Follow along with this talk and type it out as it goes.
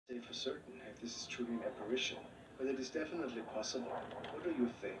for certain if this is truly an apparition, but it is definitely possible. What do you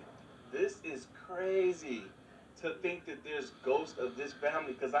think? This is crazy to think that there's ghosts of this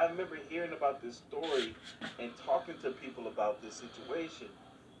family, because I remember hearing about this story and talking to people about this situation.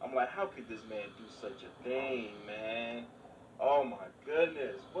 I'm like, how could this man do such a thing, man? Oh my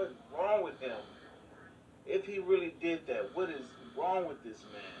goodness, what's wrong with him? If he really did that, what is wrong with this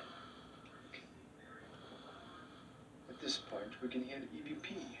man? At this point, we can hear an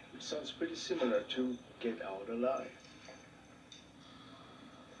EVP, which sounds pretty similar to Get Out Alive.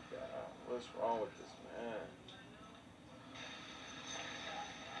 Yeah, what's wrong with this man?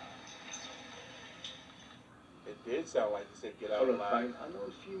 It did sound like he said get out Followed by alive. an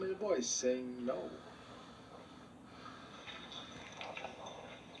unknown female voice saying no.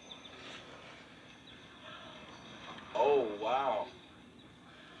 Oh, wow.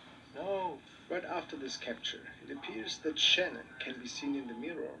 No. Right after this capture, it appears that Shannon can be seen in the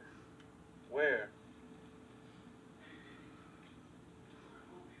mirror. Where?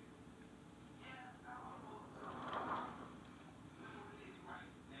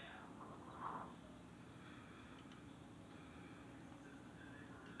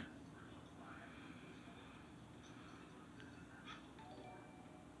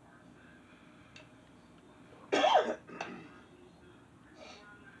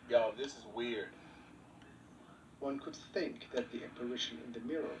 Yo, this is weird. One could think that the apparition in the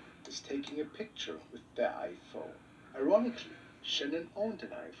mirror is taking a picture with their iPhone. Ironically, Shannon owned an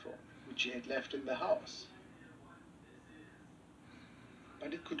iPhone, which she had left in the house.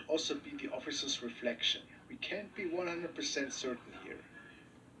 But it could also be the officer's reflection. We can't be 100% certain here.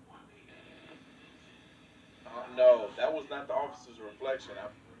 No, that was not the officer's reflection. I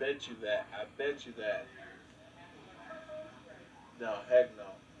bet you that. I bet you that. No, heck no.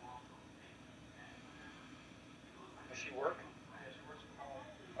 Does she work?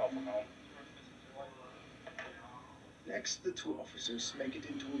 Oh, from home. Next, the two officers make it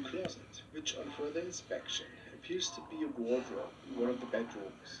into a closet, which on further inspection appears to be a wardrobe in one of the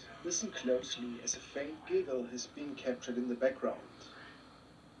bedrooms. Listen closely as a faint giggle is being captured in the background.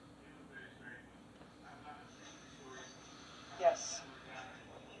 Yes.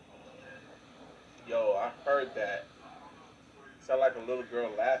 Yo, I heard that. Sound like a little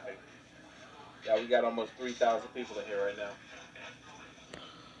girl laughing. Yeah, we got almost 3,000 people in here right now.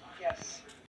 Yes.